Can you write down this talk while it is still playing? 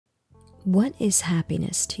What is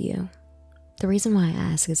happiness to you? The reason why I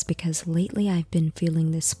ask is because lately I've been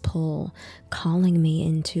feeling this pull calling me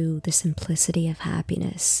into the simplicity of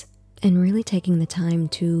happiness and really taking the time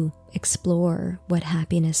to explore what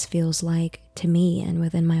happiness feels like to me and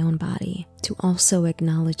within my own body. To also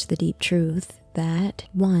acknowledge the deep truth that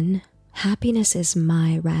 1, happiness is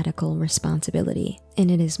my radical responsibility,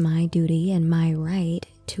 and it is my duty and my right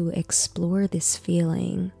to explore this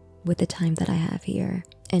feeling with the time that I have here.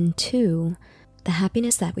 And 2, the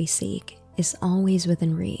happiness that we seek is always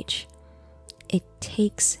within reach. It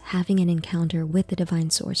takes having an encounter with the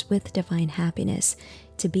divine source, with divine happiness,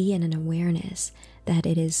 to be in an awareness that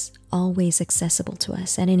it is always accessible to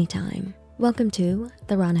us at any time. Welcome to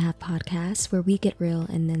the Raw and a Half podcast, where we get real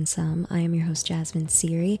and then some. I am your host,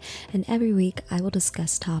 Jasmine.siri, and every week I will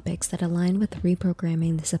discuss topics that align with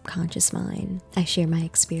reprogramming the subconscious mind. I share my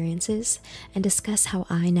experiences and discuss how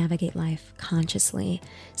I navigate life consciously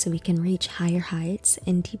so we can reach higher heights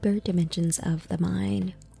and deeper dimensions of the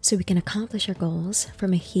mind, so we can accomplish our goals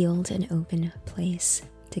from a healed and open place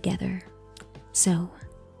together. So,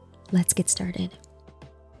 let's get started.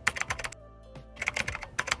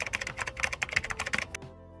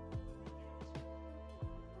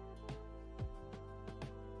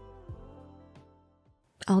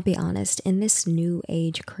 I'll be honest, in this new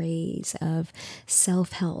age craze of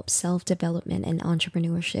self-help, self-development, and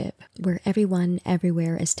entrepreneurship, where everyone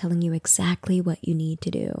everywhere is telling you exactly what you need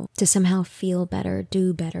to do to somehow feel better,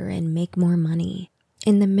 do better, and make more money.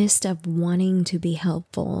 In the midst of wanting to be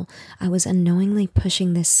helpful, I was unknowingly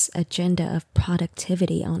pushing this agenda of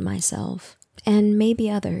productivity on myself, and maybe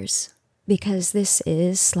others, because this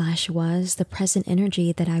is/was the present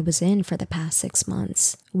energy that I was in for the past 6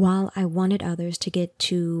 months. While I wanted others to get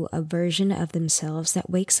to a version of themselves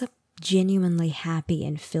that wakes up genuinely happy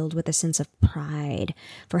and filled with a sense of pride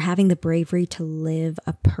for having the bravery to live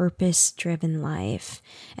a purpose-driven life.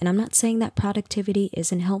 And I'm not saying that productivity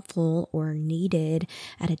isn't helpful or needed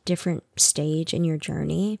at a different stage in your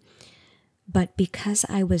journey, but because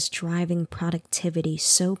I was driving productivity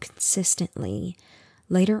so consistently,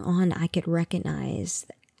 later on, I could recognize,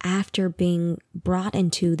 after being brought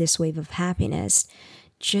into this wave of happiness,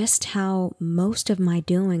 just how most of my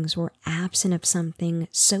doings were absent of something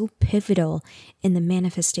so pivotal in the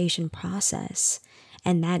manifestation process.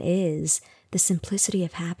 And that is the simplicity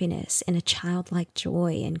of happiness and a childlike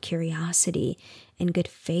joy and curiosity and good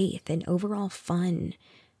faith and overall fun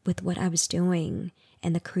with what I was doing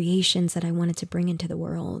and the creations that I wanted to bring into the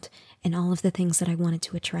world and all of the things that I wanted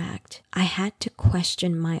to attract. I had to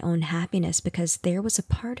question my own happiness because there was a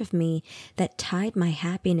part of me that tied my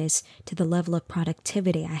happiness to the level of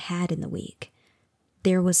productivity I had in the week.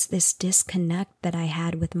 There was this disconnect that I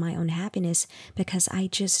had with my own happiness because I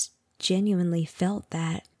just genuinely felt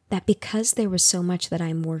that because there was so much that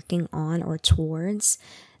I'm working on or towards,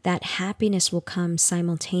 that happiness will come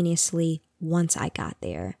simultaneously once I got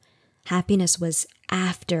there. Happiness was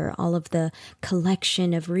after all of the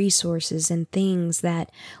collection of resources and things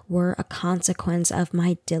that were a consequence of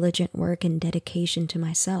my diligent work and dedication to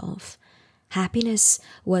myself. Happiness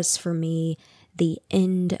was for me the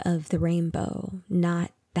end of the rainbow,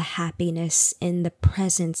 not the happiness in the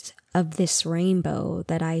presence of this rainbow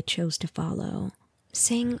that I chose to follow.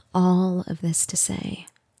 Saying all of this to say,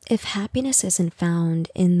 if happiness isn't found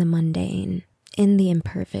in the mundane, in the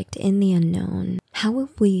imperfect, in the unknown, how will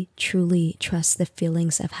we truly trust the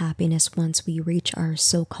feelings of happiness once we reach our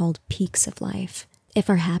so-called peaks of life? If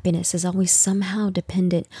our happiness is always somehow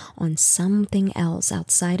dependent on something else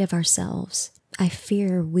outside of ourselves, I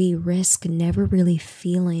fear we risk never really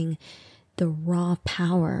feeling the raw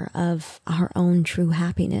power of our own true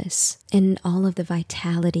happiness and all of the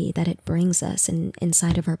vitality that it brings us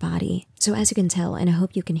inside of our body. So as you can tell, and I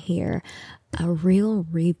hope you can hear, a real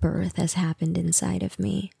rebirth has happened inside of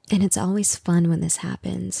me. And it's always fun when this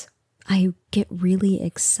happens. I get really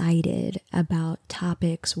excited about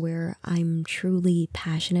topics where I'm truly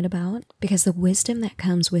passionate about, because the wisdom that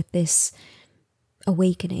comes with this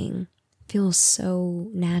awakening feels so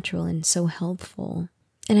natural and so helpful.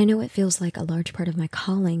 And I know it feels like a large part of my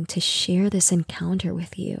calling to share this encounter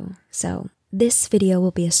with you. So this video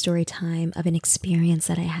will be a story time of an experience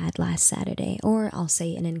that I had last Saturday, or I'll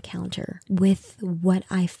say an encounter with what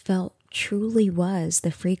I felt truly was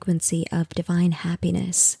the frequency of divine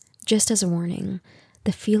happiness. Just as a warning,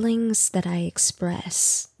 the feelings that I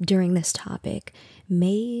express during this topic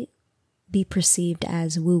may be perceived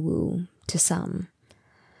as woo-woo to some.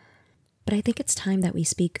 But I think it's time that we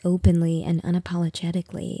speak openly and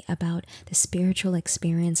unapologetically about the spiritual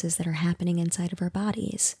experiences that are happening inside of our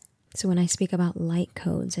bodies. So when I speak about light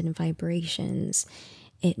codes and vibrations,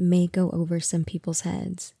 it may go over some people's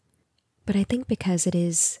heads. But I think because it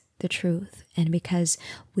is the truth, and because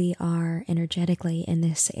we are energetically in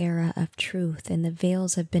this era of truth and the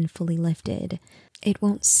veils have been fully lifted, it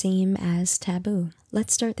won't seem as taboo.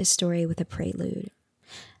 Let's start this story with a prelude.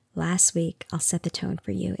 Last week, I'll set the tone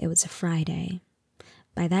for you. It was a Friday.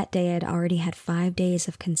 By that day, I'd already had 5 days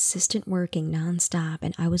of consistent working nonstop,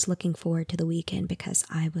 and I was looking forward to the weekend because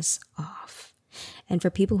I was off. And for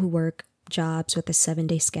people who work jobs with a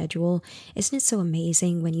 7-day schedule, isn't it so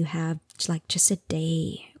amazing when you have like just a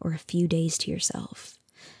day or a few days to yourself?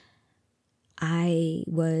 I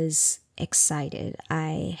was excited.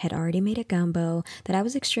 I had already made a gumbo that I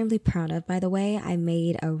was extremely proud of, by the way. I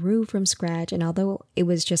made a roux from scratch, and although it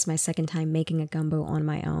was just my second time making a gumbo on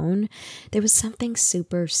my own, there was something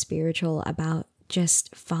super spiritual about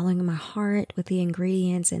just following my heart with the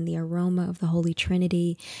ingredients and the aroma of the Holy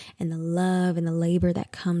Trinity and the love and the labor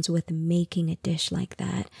that comes with making a dish like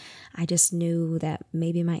that. I just knew that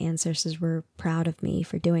maybe my ancestors were proud of me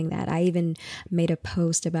for doing that. I even made a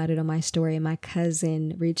post about it on my story, and my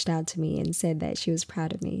cousin reached out to me and said that she was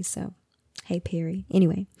proud of me. So, hey, Perry.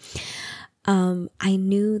 Anyway, I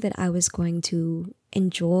knew that I was going to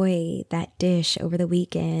enjoy that dish over the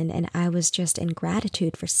weekend, and I was just in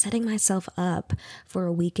gratitude for setting myself up for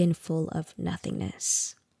a weekend full of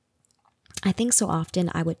nothingness. I think so often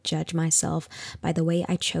I would judge myself by the way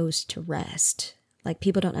I chose to rest. Like,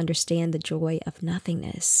 people don't understand the joy of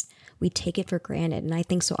nothingness. We take it for granted, and I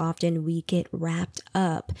think so often we get wrapped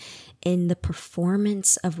up in the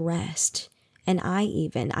performance of rest. And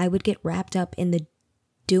I would get wrapped up in the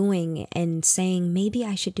doing and saying, maybe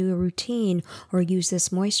I should do a routine or use this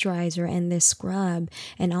moisturizer and this scrub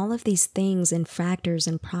and all of these things and factors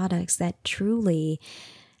and products that truly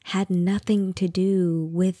had nothing to do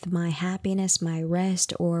with my happiness, my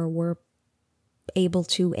rest, or were able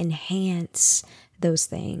to enhance those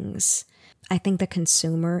things. I think the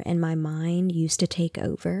consumer in my mind used to take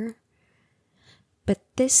over. But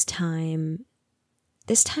this time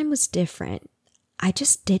was different. I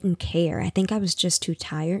just didn't care. I think I was just too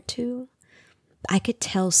tired to. I could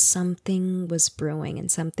tell something was brewing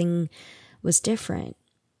and something was different.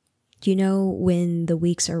 You know, when the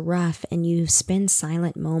weeks are rough and you spend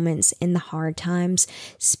silent moments in the hard times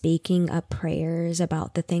speaking up prayers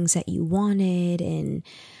about the things that you wanted and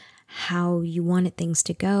how you wanted things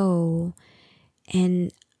to go.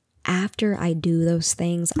 And after I do those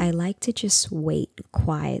things, I like to just wait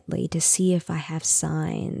quietly to see if I have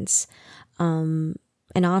signs.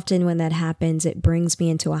 And often when that happens, it brings me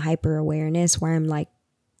into a hyper awareness where I'm like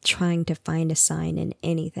trying to find a sign in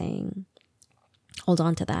anything. Hold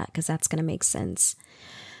on to that, because that's going to make sense.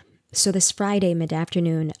 So this Friday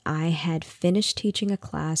mid-afternoon, I had finished teaching a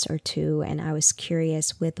class or two, and I was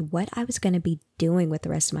curious with what I was going to be doing with the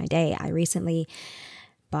rest of my day. I recently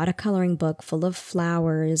bought a coloring book full of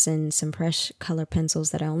flowers and some fresh color pencils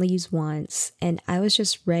that I only use once, and I was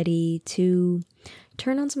just ready to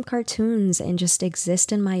turn on some cartoons and just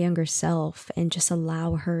exist in my younger self and just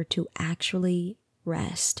allow her to actually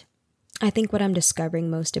rest. I think what I'm discovering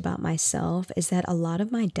most about myself is that a lot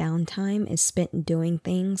of my downtime is spent doing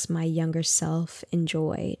things my younger self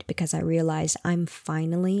enjoyed, because I realized I'm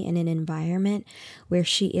finally in an environment where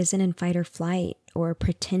she isn't in fight or flight or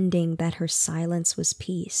pretending that her silence was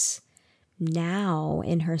peace. Now,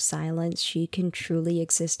 in her silence, she can truly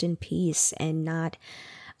exist in peace and not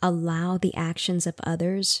allow the actions of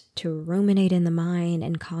others to ruminate in the mind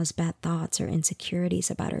and cause bad thoughts or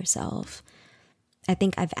insecurities about herself. I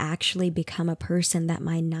think I've actually become a person that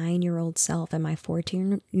my 9-year-old self and my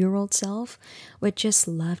 14-year-old self would just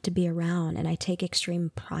love to be around, and I take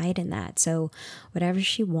extreme pride in that. So whatever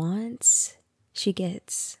she wants, she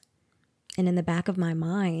gets. And in the back of my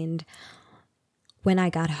mind, when I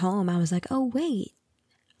got home, I was like, oh wait,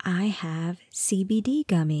 I have CBD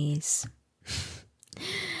gummies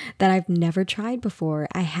that I've never tried before.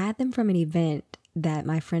 I had them from an event that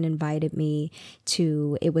my friend invited me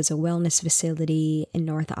to. It was a wellness facility in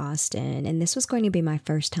North Austin, and this was going to be my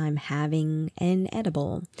first time having an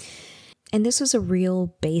edible. And this was a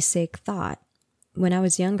real basic thought. When I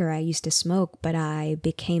was younger, I used to smoke, but I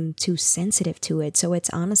became too sensitive to it, so it's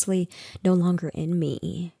honestly no longer in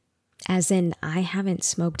me. As in, I haven't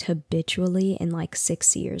smoked habitually in like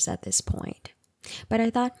 6 years at this point. But I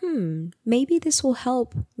thought, maybe this will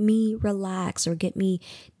help me relax or get me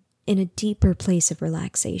in a deeper place of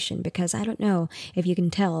relaxation, because I don't know if you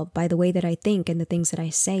can tell by the way that I think and the things that I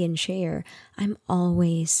say and share, I'm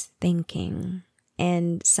always thinking.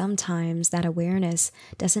 And sometimes that awareness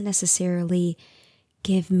doesn't necessarily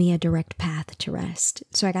give me a direct path to rest.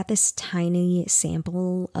 So I got this tiny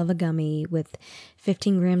sample of a gummy with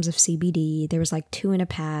 15 grams of CBD. There was like 2 in a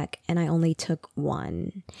pack, and I only took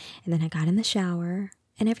 1. And then I got in the shower,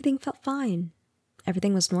 and everything felt fine.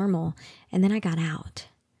 Everything was normal. And then I got out,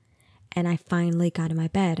 and I finally got in my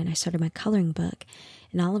bed, and I started my coloring book.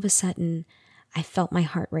 And all of a sudden, I felt my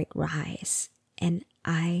heart rate rise, and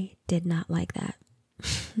I did not like that.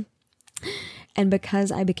 And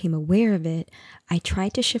because I became aware of it, I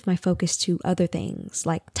tried to shift my focus to other things,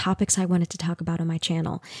 like topics I wanted to talk about on my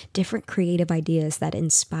channel, different creative ideas that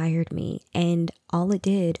inspired me. And all it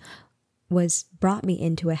did was brought me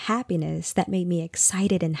into a happiness that made me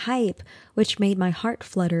excited and hype, which made my heart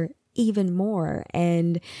flutter even more.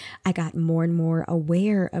 And I got more and more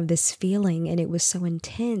aware of this feeling, and it was so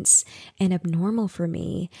intense and abnormal for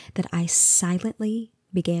me that I silently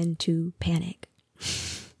began to panic.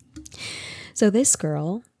 So this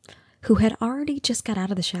girl, who had already just got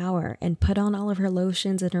out of the shower and put on all of her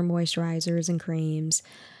lotions and her moisturizers and creams,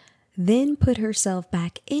 then put herself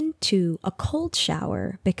back into a cold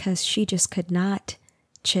shower because she just could not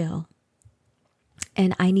chill.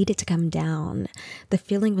 And I needed to come down. The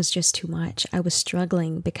feeling was just too much. I was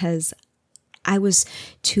struggling because I was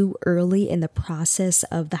too early in the process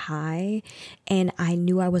of the high, and I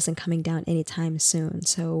knew I wasn't coming down anytime soon.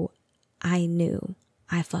 So I knew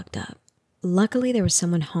I fucked up. Luckily, there was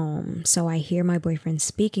someone home, so I hear my boyfriend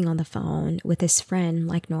speaking on the phone with his friend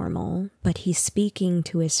like normal, but he's speaking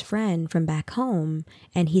to his friend from back home,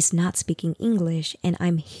 and he's not speaking English, and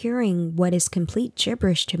I'm hearing what is complete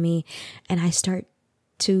gibberish to me, and I start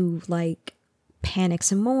to like panic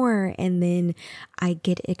some more, and then I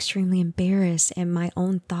get extremely embarrassed, and my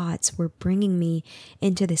own thoughts were bringing me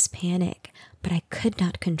into this panic, but I could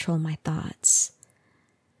not control my thoughts.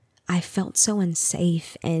 I felt so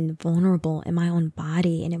unsafe and vulnerable in my own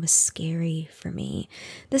body, and it was scary for me.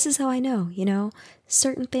 This is how I know,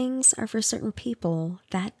 certain things are for certain people.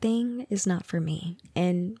 That thing is not for me.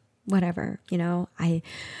 And whatever,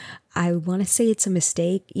 I want to say it's a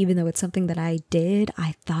mistake, even though it's something that I did.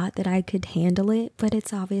 I thought that I could handle it, but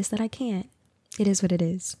it's obvious that I can't. It is what it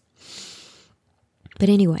is. But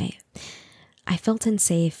anyway, I felt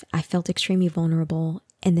unsafe. I felt extremely vulnerable,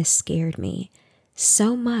 and this scared me.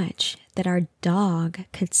 So much that our dog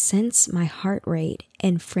could sense my heart rate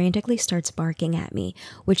and frantically starts barking at me,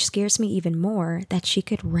 which scares me even more that she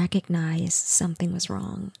could recognize something was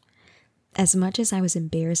wrong. As much as I was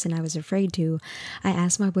embarrassed and I was afraid to, I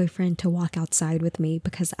asked my boyfriend to walk outside with me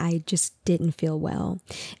because I just didn't feel well.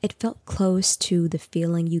 It felt close to the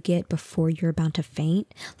feeling you get before you're about to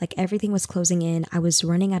faint. Like everything was closing in. I was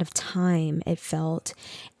running out of time, it felt,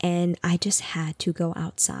 and I just had to go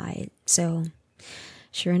outside. So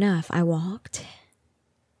sure enough, I walked,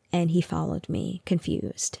 and he followed me,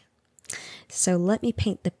 confused. So let me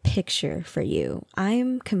paint the picture for you.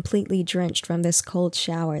 I'm completely drenched from this cold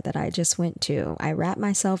shower that I just went to. I wrapped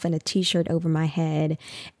myself in a t-shirt over my head,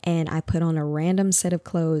 and I put on a random set of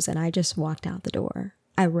clothes, and I just walked out the door.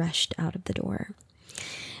 I rushed out of the door.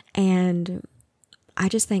 And I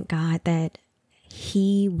just thank God that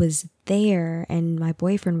he was there and my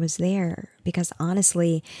boyfriend was there, because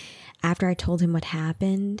honestly, after I told him what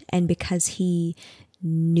happened, and because he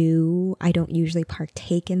knew I don't usually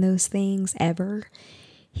partake in those things ever,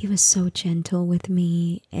 he was so gentle with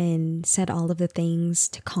me and said all of the things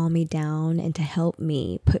to calm me down and to help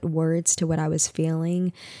me put words to what I was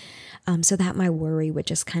feeling, so that my worry would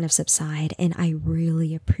just kind of subside. And I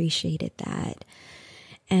really appreciated that.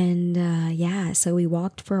 And so we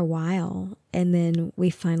walked for a while, and then we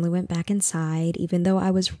finally went back inside, even though I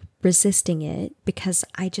was resisting it because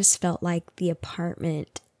I just felt like the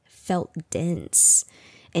apartment felt dense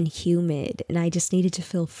and humid, and I just needed to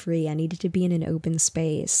feel free. I needed to be in an open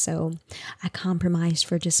space. So I compromised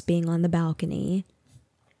for just being on the balcony.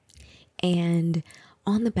 And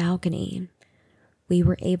on the balcony, we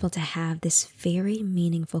were able to have this very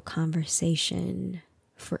meaningful conversation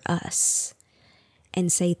for us, and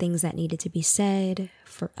say things that needed to be said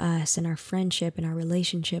for us and our friendship and our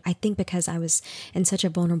relationship. I think because I was in such a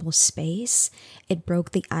vulnerable space, it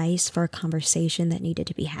broke the ice for a conversation that needed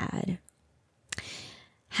to be had.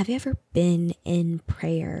 Have you ever been in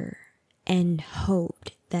prayer and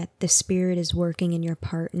hoped that the Spirit is working in your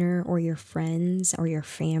partner or your friends or your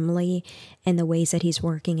family in the ways that He's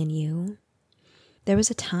working in you? There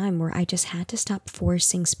was a time where I just had to stop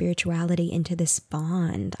forcing spirituality into this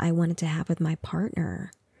bond I wanted to have with my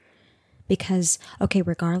partner. Because,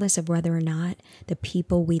 regardless of whether or not the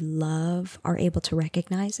people we love are able to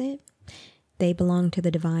recognize it, they belong to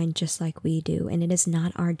the divine just like we do. And it is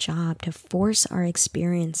not our job to force our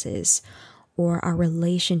experiences or our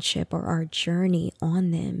relationship or our journey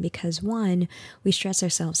on them, because one, we stress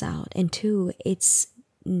ourselves out, and two, it's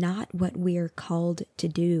not what we're called to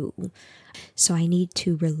do. So I need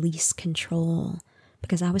to release control,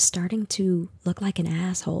 because I was starting to look like an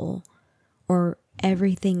asshole, or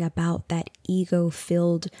everything about that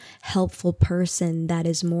ego-filled, helpful person that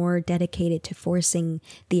is more dedicated to forcing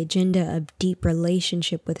the agenda of deep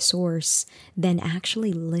relationship with Source than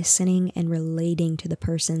actually listening and relating to the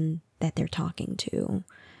person that they're talking to.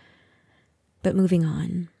 But moving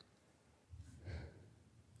on.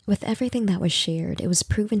 With everything that was shared, it was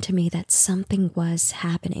proven to me that something was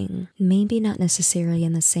happening. Maybe not necessarily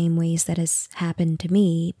in the same ways that has happened to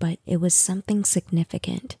me, but it was something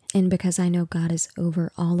significant. And because I know God is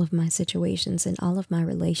over all of my situations and all of my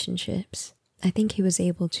relationships, I think He was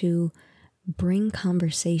able to bring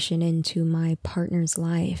conversation into my partner's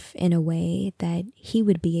life in a way that he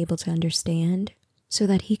would be able to understand, so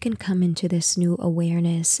that he can come into this new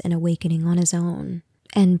awareness and awakening on his own.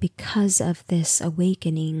 And because of this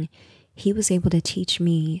awakening, he was able to teach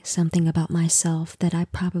me something about myself that I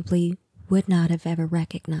probably would not have ever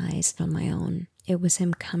recognized on my own. It was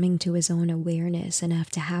him coming to his own awareness enough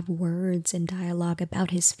to have words and dialogue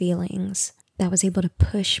about his feelings that was able to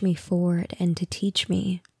push me forward and to teach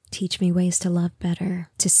me ways to love better,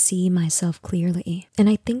 to see myself clearly. And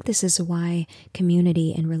I think this is why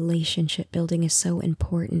community and relationship building is so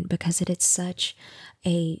important, because it is such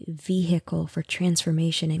a vehicle for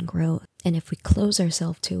transformation and growth. And if we close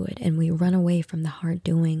ourselves to it and we run away from the hard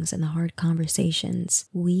doings and the hard conversations,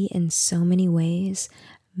 we in so many ways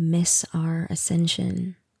miss our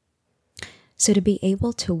ascension. So to be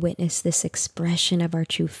able to witness this expression of our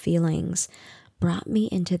true feelings brought me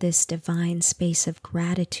into this divine space of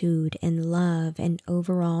gratitude and love and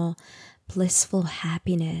overall blissful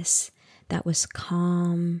happiness that was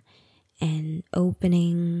calm and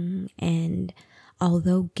opening. And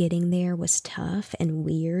although getting there was tough and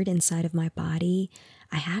weird inside of my body,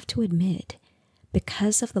 I have to admit,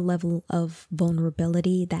 because of the level of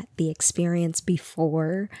vulnerability that the experience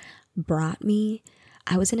before brought me,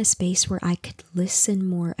 I was in a space where I could listen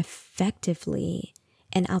more effectively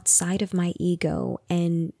and outside of my ego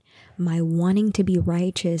and my wanting to be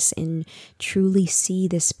righteous and truly see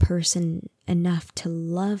this person enough to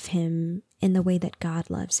love him in the way that God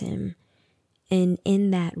loves him. And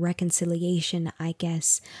in that reconciliation, I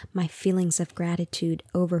guess my feelings of gratitude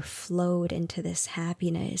overflowed into this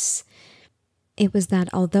happiness. It was that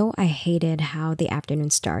although I hated how the afternoon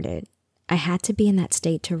started, I had to be in that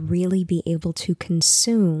state to really be able to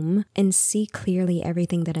consume and see clearly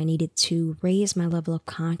everything that I needed to raise my level of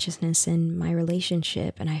consciousness in my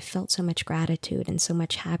relationship. And I felt so much gratitude and so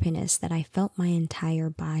much happiness that I felt my entire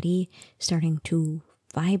body starting to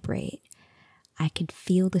vibrate. I could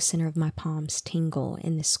feel the center of my palms tingle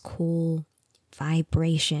in this cool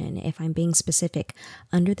vibration, if I'm being specific,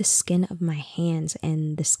 under the skin of my hands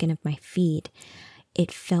and the skin of my feet. It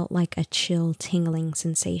felt like a chill, tingling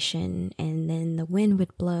sensation, and then the wind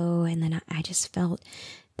would blow, and then I just felt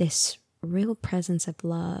this real presence of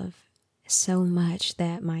love, so much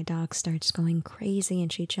that my dog starts going crazy, and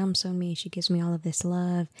she jumps on me, she gives me all of this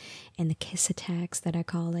love, and the kiss attacks that I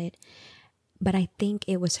call it. But I think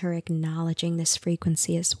it was her acknowledging this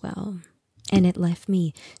frequency as well. And it left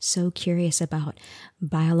me so curious about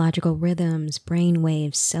biological rhythms, brain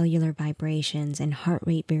waves, cellular vibrations, and heart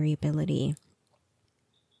rate variability.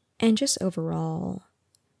 And just overall,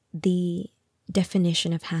 the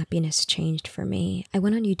definition of happiness changed for me. I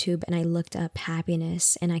went on YouTube and I looked up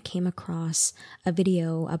happiness, and I came across a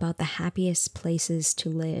video about the happiest places to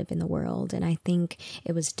live in the world. And I think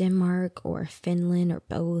it was Denmark or Finland or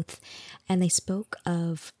both. And they spoke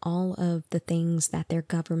of all of the things that their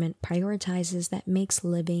government prioritizes that makes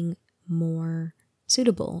living more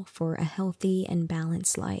suitable for a healthy and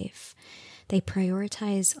balanced life. They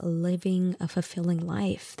prioritize living a fulfilling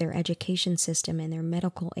life. Their education system and their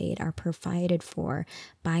medical aid are provided for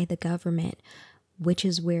by the government, which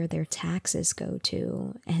is where their taxes go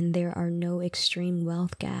to. And there are no extreme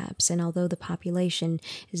wealth gaps. And although the population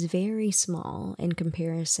is very small in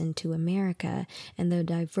comparison to America, and the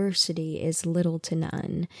diversity is little to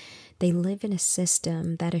none, they live in a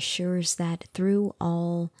system that assures that through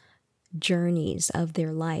all journeys of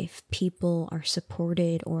their life, people are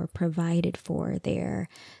supported or provided for there,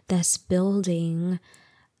 thus building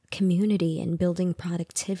community and building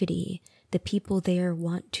productivity. The people there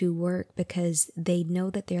want to work because they know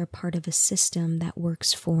that they're part of a system that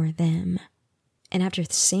works for them. And after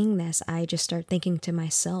seeing this, I just start thinking to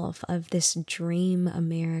myself of this dream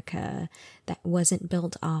America that wasn't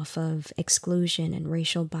built off of exclusion and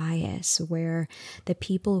racial bias, where the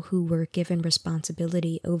people who were given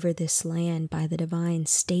responsibility over this land by the divine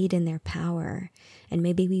stayed in their power. And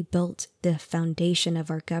maybe we built the foundation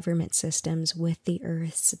of our government systems with the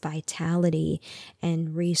earth's vitality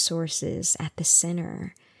and resources at the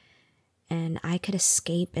center. And I could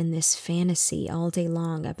escape in this fantasy all day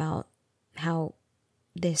long about how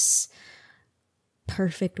this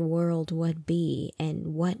perfect world would be, and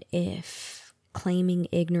what if, claiming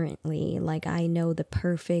ignorantly like I know the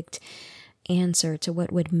perfect answer to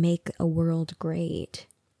what would make a world great.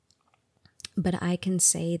 But I can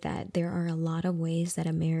say that there are a lot of ways that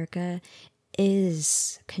America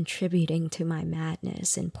is contributing to my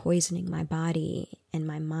madness and poisoning my body and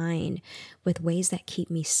my mind with ways that keep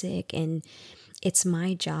me sick. And it's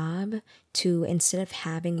my job to, instead of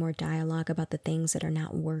having more dialogue about the things that are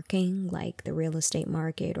not working, like the real estate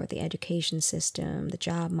market or the education system, the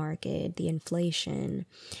job market, the inflation,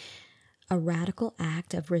 a radical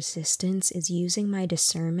act of resistance is using my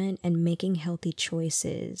discernment and making healthy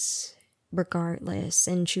choices regardless,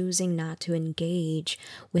 and choosing not to engage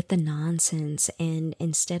with the nonsense, and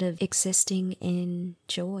instead of existing in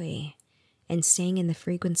joy and staying in the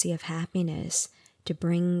frequency of happiness, to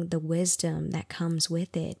bring the wisdom that comes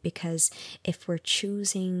with it. Because if we're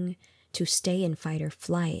choosing to stay in fight or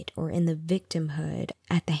flight, or in the victimhood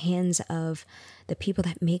at the hands of the people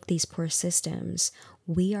that make these poor systems,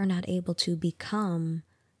 we are not able to become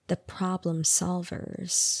the problem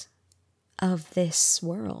solvers of this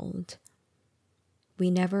world. We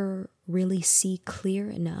never really see clear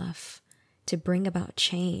enough to bring about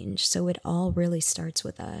change, so it all really starts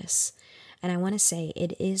with us. And I want to say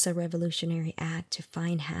it is a revolutionary act to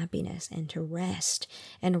find happiness and to rest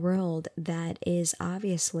in a world that is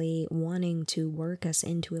obviously wanting to work us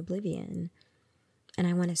into oblivion. And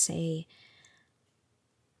I want to say,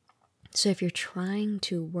 so if you're trying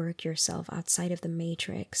to work yourself outside of the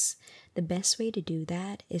matrix, the best way to do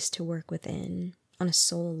that is to work within on a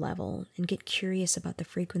soul level and get curious about the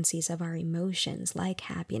frequencies of our emotions, like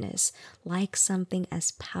happiness, like something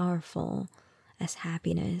as powerful as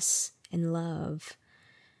happiness and love,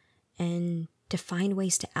 and to find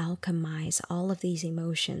ways to alchemize all of these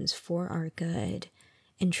emotions for our good,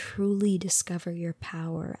 and truly discover your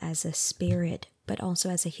power as a spirit, but also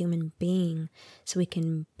as a human being, so we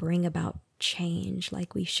can bring about change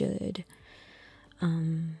like we should.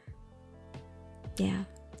 Yeah,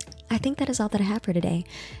 I think that is all that I have for today.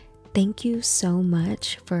 Thank you so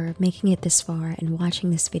much for making it this far and watching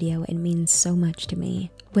this video. It means so much to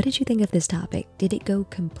me. What did you think of this topic? Did it go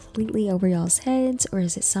completely over y'all's heads, or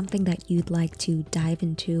is it something that you'd like to dive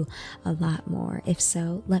into a lot more? If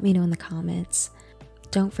so, let me know in the comments.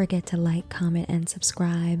 Don't forget to like, comment, and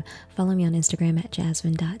subscribe. Follow me on Instagram at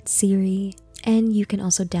jasmin.siri. And you can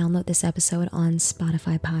also download this episode on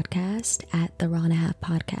Spotify podcast at the Raw and a Half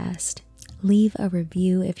Podcast. Leave a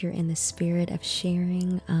review if you're in the spirit of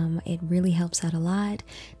sharing. It really helps out a lot.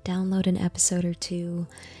 Download an episode or two.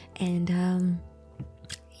 And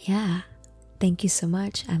yeah, thank you so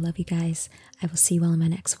much. I love you guys. I will see you all in my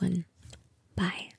next one. Bye.